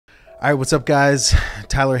All right, what's up, guys?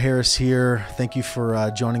 Tyler Harris here. Thank you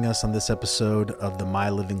for joining us on this episode of the My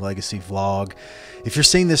Living Legacy vlog. If you're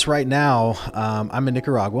seeing this right now, I'm in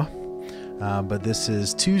Nicaragua, but this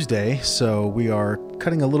is Tuesday, so we are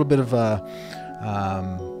cutting a little bit of a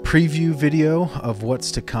preview video of what's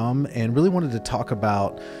to come, and really wanted to talk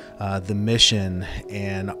about the mission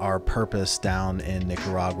and our purpose down in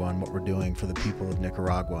Nicaragua and what we're doing for the people of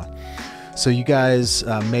Nicaragua. So you guys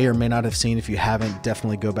may or may not have seen. If you haven't,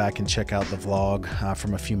 definitely go back and check out the vlog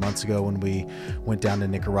from a few months ago when we went down to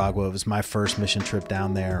Nicaragua. It was my first mission trip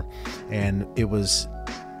down there, and it was,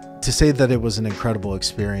 to say that it was an incredible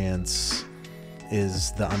experience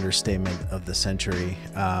is the understatement of the century.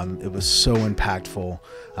 It was so impactful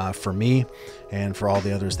for me and for all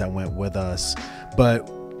the others that went with us. But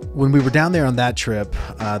when we were down there on that trip,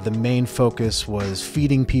 the main focus was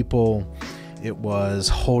feeding people. It was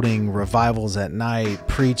holding revivals at night,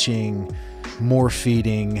 preaching, more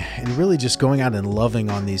feeding, and really just going out and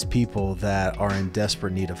loving on these people that are in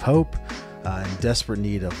desperate need of hope, in desperate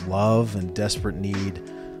need of love, and desperate need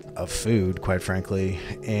of food, quite frankly,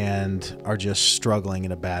 and are just struggling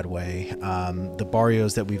in a bad way. The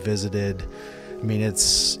barrios that we visited, I mean,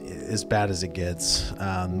 it's as bad as it gets.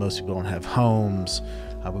 Most people don't have homes.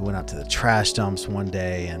 We went out to the trash dumps one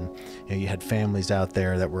day, and you had families out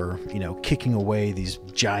there that were kicking away these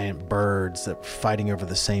giant birds that were fighting over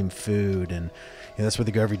the same food, and that's where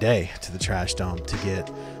they go every day, to the trash dump, to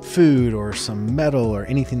get food or some metal or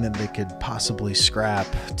anything that they could possibly scrap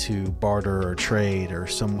to barter or trade or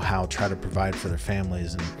somehow try to provide for their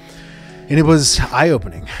families. And it was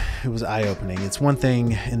eye-opening. It was eye-opening. It's one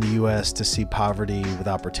thing in the U.S. to see poverty with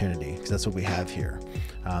opportunity, because that's what we have here.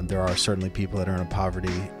 There are certainly people that are in a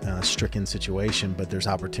poverty-stricken situation, but there's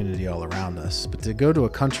opportunity all around us. But to go to a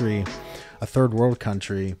country, a third world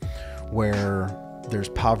country, where there's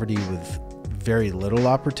poverty with very little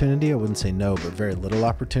opportunity, I wouldn't say no, but very little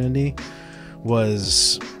opportunity, it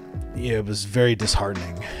was very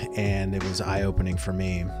disheartening, and it was eye-opening for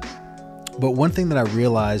me. But one thing that I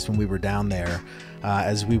realized when we were down there,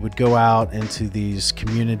 as we would go out into these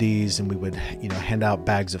communities and we would, hand out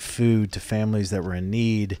bags of food to families that were in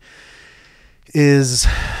need, is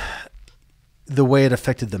the way it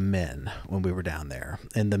affected the men when we were down there,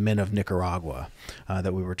 and the men of Nicaragua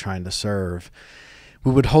that we were trying to serve.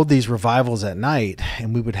 We would hold these revivals at night,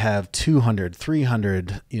 and we would have 200,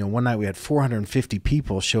 300, one night we had 450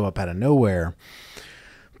 people show up out of nowhere,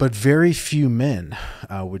 but very few men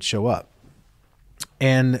would show up.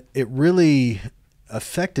 And it really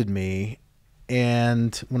affected me.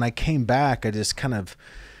 And when I came back, I just kind of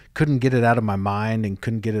couldn't get it out of my mind and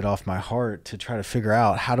couldn't get it off my heart to try to figure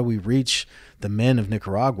out, how do we reach the men of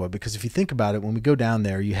Nicaragua? Because if you think about it, when we go down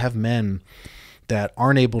there, you have men that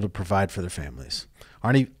aren't able to provide for their families,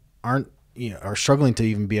 are struggling to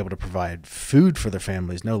even be able to provide food for their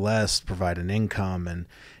families, no less provide an income and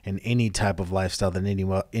any type of lifestyle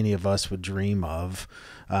that any of us would dream of.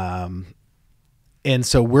 And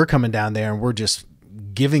so we're coming down there and we're just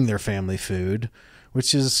giving their family food,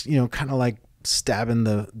 which is, kind of like stabbing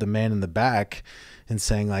the man in the back and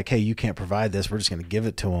saying like, hey, you can't provide this. We're just going to give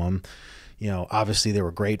it to them. Obviously they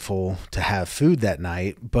were grateful to have food that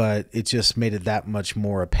night, but it just made it that much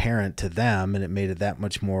more apparent to them, and it made it that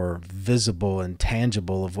much more visible and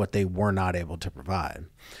tangible of what they were not able to provide.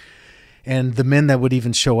 And the men that would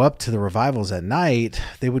even show up to the revivals at night,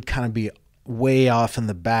 they would kind of be way off in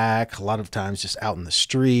the back, a lot of times just out in the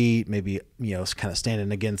street, maybe, kind of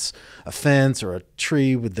standing against a fence or a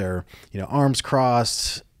tree with their, arms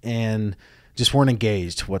crossed, and just weren't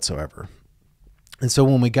engaged whatsoever. And so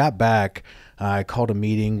when we got back, I called a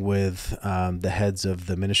meeting with the heads of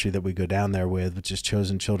the ministry that we go down there with, which is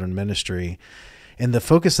Chosen Children Ministry. And the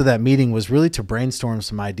focus of that meeting was really to brainstorm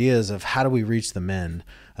some ideas of how do we reach the men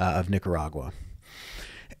of Nicaragua.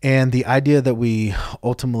 And the idea that we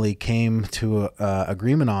ultimately came to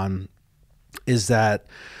agreement on is that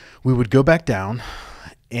we would go back down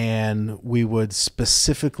and we would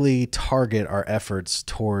specifically target our efforts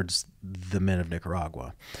towards the men of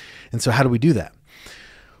Nicaragua. And so how do we do that?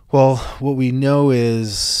 Well, what we know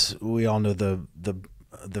is, we all know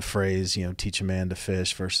the phrase, teach a man to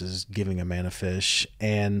fish versus giving a man a fish.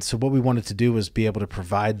 And so what we wanted to do was be able to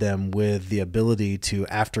provide them with the ability to,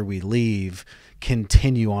 after we leave,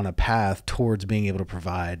 continue on a path towards being able to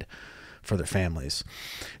provide for their families.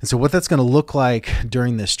 And so what that's going to look like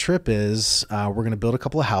during this trip is we're going to build a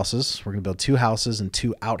couple of houses. We're going to build 2 houses and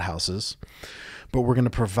 2 outhouses. But we're going to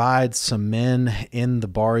provide some men in the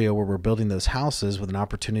barrio where we're building those houses with an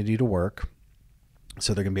opportunity to work.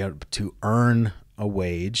 So they're going to be able to earn a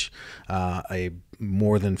wage, a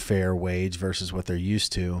more than fair wage versus what they're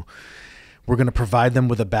used to. We're going to provide them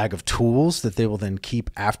with a bag of tools that they will then keep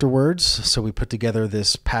afterwards. So we put together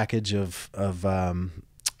this package of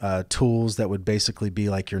tools that would basically be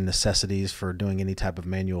like your necessities for doing any type of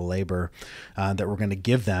manual labor that we're going to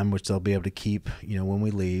give them, which they'll be able to keep, when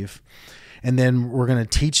we leave. And then we're going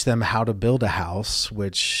to teach them how to build a house,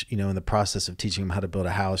 which, in the process of teaching them how to build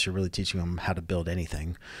a house, you're really teaching them how to build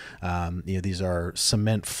anything. These are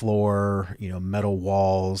cement floor, metal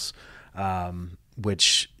walls,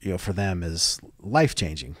 which, for them is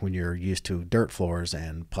life-changing when you're used to dirt floors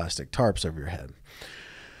and plastic tarps over your head.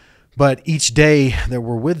 But each day that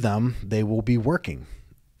we're with them, they will be working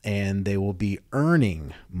and they will be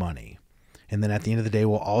earning money. And then at the end of the day,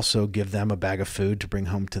 we'll also give them a bag of food to bring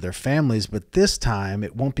home to their families. But this time,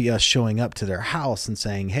 it won't be us showing up to their house and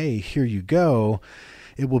saying, hey, here you go.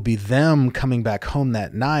 It will be them coming back home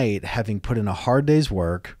that night, having put in a hard day's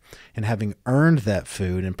work and having earned that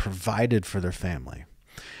food and provided for their family.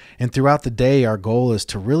 And throughout the day, our goal is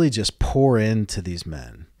to really just pour into these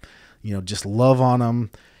men, just love on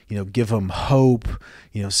them, give them hope,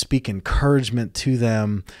 speak encouragement to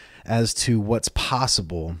them as to what's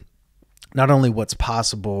possible. Not only what's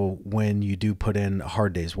possible when you do put in a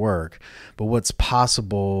hard day's work, but what's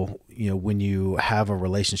possible, when you have a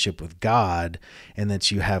relationship with God and that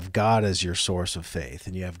you have God as your source of faith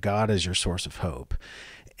and you have God as your source of hope.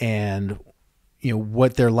 And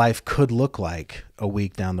what their life could look like a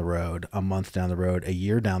week down the road, a month down the road, a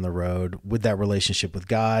year down the road with that relationship with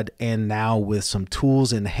God, and now with some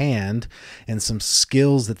tools in hand and some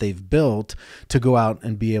skills that they've built to go out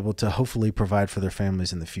and be able to hopefully provide for their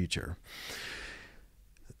families in the future.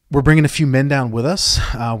 We're bringing a few men down with us,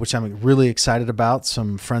 which I'm really excited about.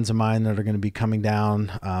 Some friends of mine that are going to be coming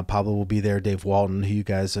down. Pablo will be there. Dave Walton, who you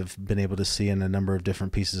guys have been able to see in a number of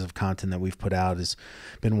different pieces of content that we've put out, has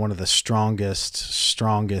been one of the strongest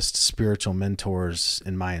spiritual mentors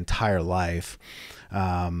in my entire life,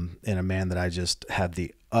 and a man that I just have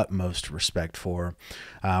the utmost respect for.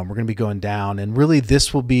 We're going to be going down, and really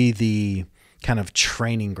this will be the kind of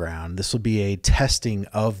training ground. This will be a testing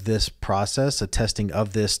of this process, a testing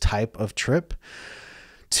of this type of trip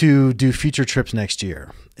to do future trips next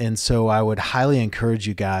year. And so I would highly encourage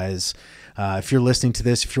you guys, if you're listening to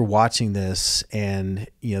this, if you're watching this and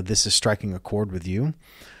this is striking a chord with you,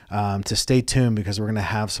 to stay tuned, because we're going to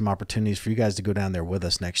have some opportunities for you guys to go down there with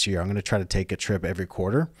us next year. I'm going to try to take a trip every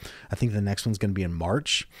quarter. I think the next one's going to be in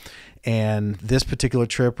March. And this particular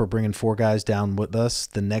trip, we're bringing 4 guys down with us.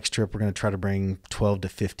 The next trip, we're going to try to bring 12 to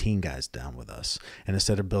 15 guys down with us. And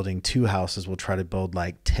instead of building 2 houses, we'll try to build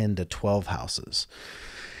like 10 to 12 houses.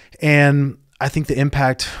 And I think the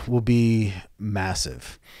impact will be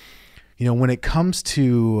massive. When it comes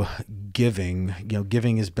to giving,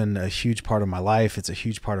 giving has been a huge part of my life. It's a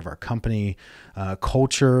huge part of our company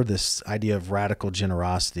culture, this idea of radical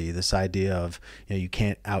generosity, this idea of, you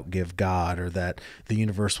can't outgive God, or that the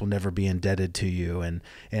universe will never be indebted to you.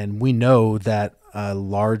 And we know that a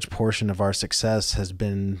large portion of our success has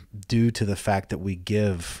been due to the fact that we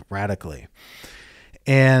give radically.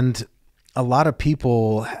 And a lot of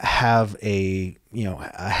people have a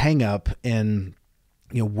hang up in,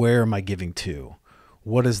 where am I giving to?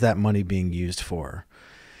 What is that money being used for?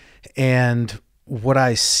 And what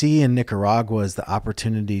I see in Nicaragua is the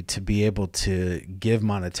opportunity to be able to give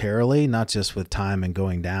monetarily, not just with time and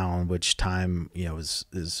going down, which time,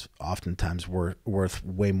 is oftentimes worth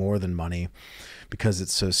way more than money because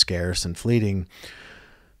it's so scarce and fleeting.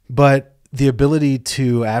 But the ability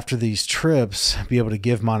to, after these trips, be able to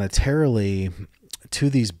give monetarily to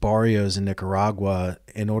these barrios in Nicaragua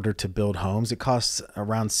in order to build homes. It costs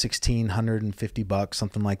around $1,650,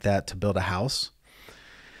 something like that, to build a house.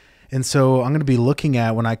 And so I'm going to be looking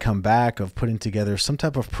at, when I come back, of putting together some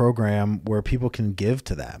type of program where people can give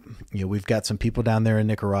to that. We've got some people down there in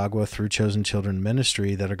Nicaragua through Chosen Children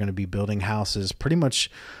Ministry that are going to be building houses pretty much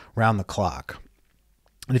round the clock.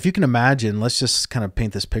 And if you can imagine, let's just kind of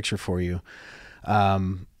paint this picture for you.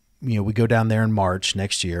 We go down there in March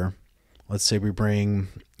next year. Let's say we bring,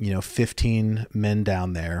 15 men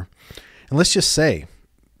down there, and let's just say,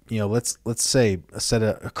 let's say, set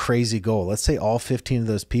a crazy goal. Let's say all 15 of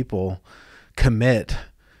those people commit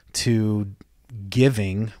to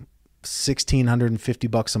giving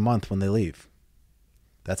 $1,650 a month when they leave.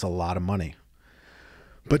 That's a lot of money.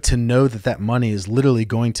 But to know that that money is literally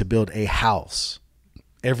going to build a house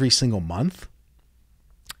every single month,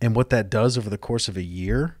 and what that does over the course of a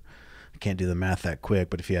year, can't do the math that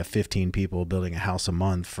quick, but if you have 15 people building a house a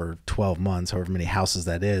month for 12 months, however many houses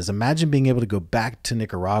that is, imagine being able to go back to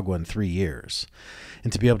Nicaragua in 3 years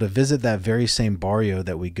and to be able to visit that very same barrio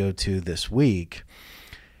that we go to this week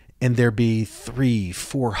and there be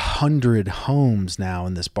 300-400 homes now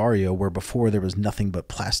in this barrio where before there was nothing but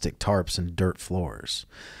plastic tarps and dirt floors.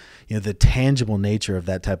 The tangible nature of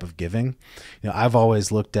that type of giving. I've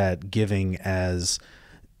always looked at giving as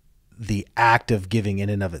the act of giving in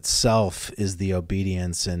and of itself is the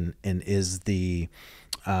obedience and is the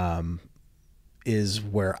is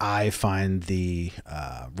where I find the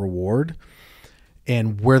reward.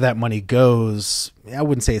 And where that money goes, I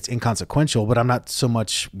wouldn't say it's inconsequential, but I'm not so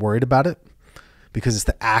much worried about it because it's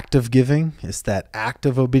the act of giving. It's that act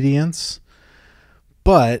of obedience.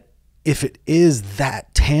 But if it is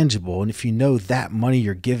that tangible, and if you know that money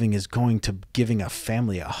you're giving is going to giving a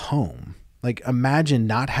family a home, like imagine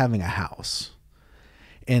not having a house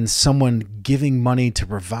and someone giving money to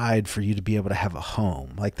provide for you to be able to have a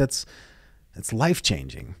home. Like that's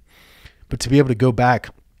life-changing. But to be able to go back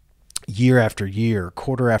year after year,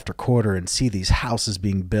 quarter after quarter, and see these houses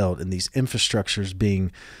being built and these infrastructures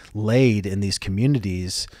being laid in these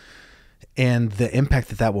communities, and the impact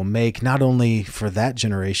that will make not only for that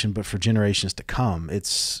generation, but for generations to come.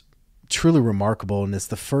 It's truly remarkable. And it's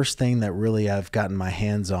the first thing that really I've gotten my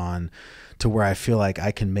hands on to where I feel like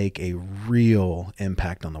I can make a real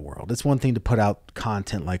impact on the world. It's one thing to put out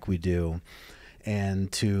content like we do,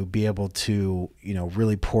 and to be able to,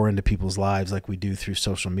 really pour into people's lives like we do through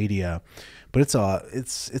social media. But it's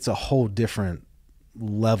a whole different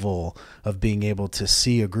level of being able to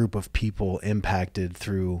see a group of people impacted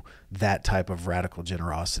through that type of radical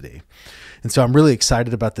generosity. And so I'm really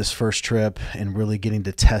excited about this first trip and really getting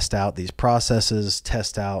to test out these processes,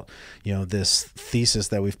 test out, this thesis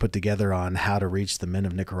that we've put together on how to reach the men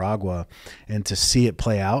of Nicaragua, and to see it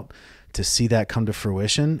play out, to see that come to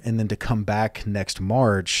fruition, and then to come back next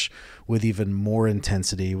March with even more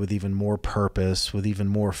intensity, with even more purpose, with even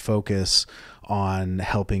more focus on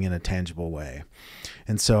helping in a tangible way.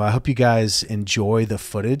 And so I hope you guys enjoy the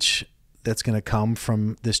footage that's going to come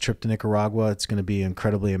from this trip to Nicaragua. It's going to be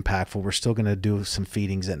incredibly impactful. We're still going to do some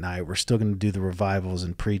feedings at night. We're still going to do the revivals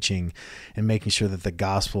and preaching and making sure that the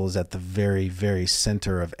gospel is at the very, very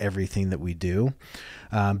center of everything that we do.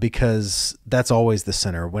 Because that's always the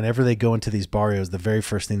center. Whenever they go into these barrios, the very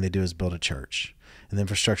first thing they do is build a church. And the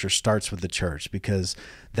infrastructure starts with the church, because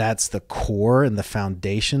that's the core and the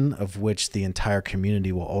foundation of which the entire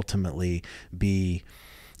community will ultimately be,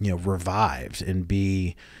 revived and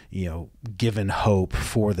be, given hope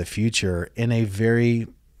for the future in a very,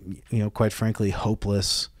 quite frankly,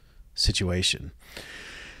 hopeless situation.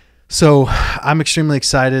 So I'm extremely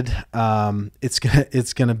excited.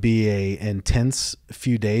 It's gonna be a intense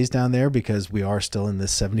few days down there because we are still in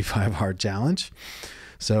this 75-hour challenge.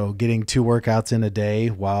 So getting 2 workouts in a day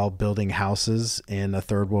while building houses in a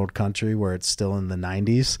third world country where it's still in the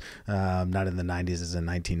 90s, not in the 90s as in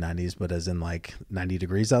 1990s, but as in like 90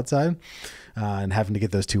 degrees outside, and having to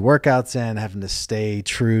get those 2 workouts in, having to stay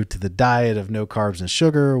true to the diet of no carbs and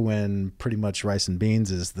sugar when pretty much rice and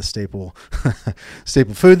beans is the staple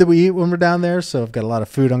food that we eat when we're down there. So I've got a lot of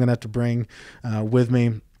food I'm going to have to bring with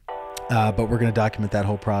me. But we're going to document that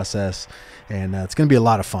whole process, and it's going to be a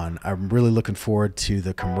lot of fun. I'm really looking forward to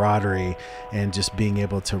the camaraderie and just being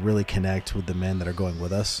able to really connect with the men that are going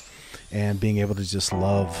with us, and being able to just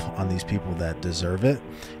love on these people that deserve it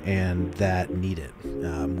and that need it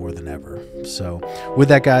more than ever. So with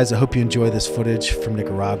that, guys, I hope you enjoy this footage from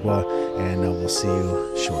Nicaragua, and we'll see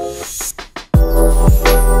you shortly.